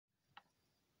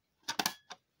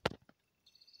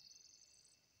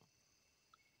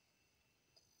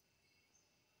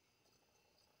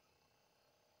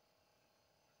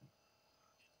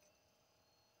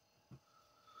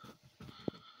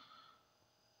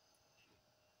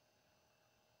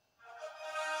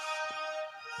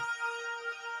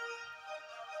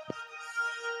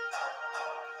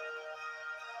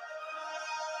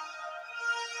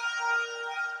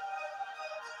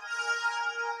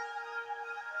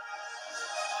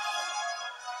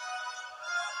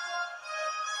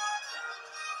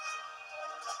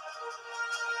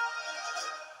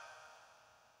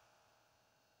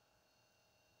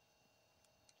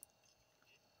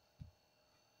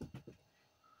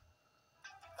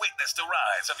Witness the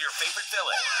rise of your favorite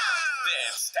villain. Then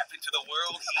step into the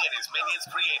world he and his minions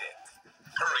created.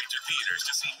 Hurry to theaters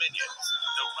to see Minions,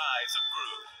 The Rise of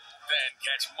Gru. Then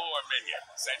catch more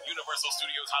Minions at Universal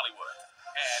Studios Hollywood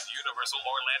and Universal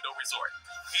Orlando Resort.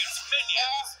 It's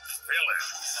Minions, villains,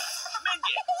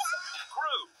 Minions,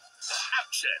 Gru,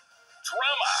 action,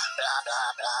 drama,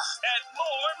 and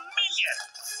more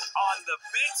Minions on the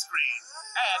big screen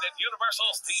and at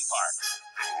Universal's theme parks.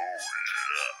 Oh,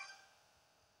 yeah.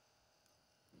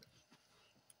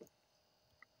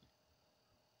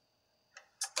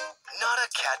 Not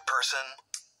a cat person?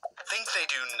 Think they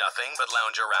do nothing but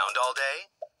lounge around all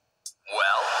day?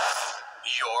 Well,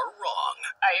 you're wrong.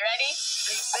 Are you ready?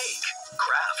 They bake,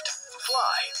 craft,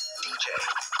 fly, DJ,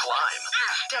 climb,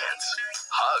 dance,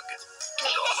 hug,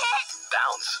 giggle,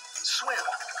 bounce, swim,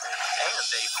 and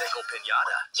they pickle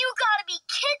piñata. You gotta be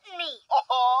kidding me!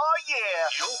 Oh, yeah!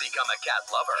 You'll become a cat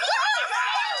lover.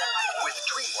 With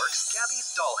DreamWorks' Gabby's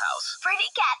Dollhouse. Pretty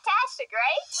cat-tastic,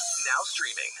 right? Now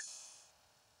streaming.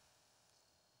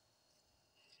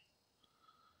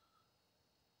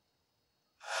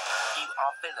 You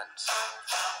are villains.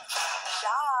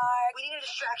 Shark! We need a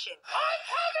distraction. I'm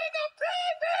having a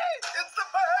baby! It's the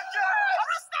bad guy!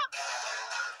 Arrest them!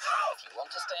 If you want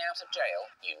to stay out of jail,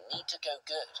 you need to go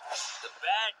good. The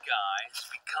bad guys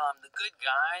become the good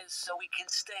guys so we can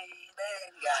stay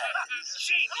bad guys.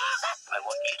 Genius! I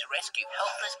want you to rescue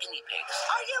helpless guinea pigs.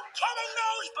 Are you kidding me?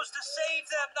 We're supposed to save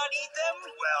them, not eat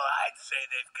them? Well, I'd say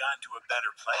they've gone to a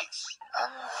better place.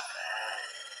 Oh,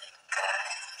 bad guy.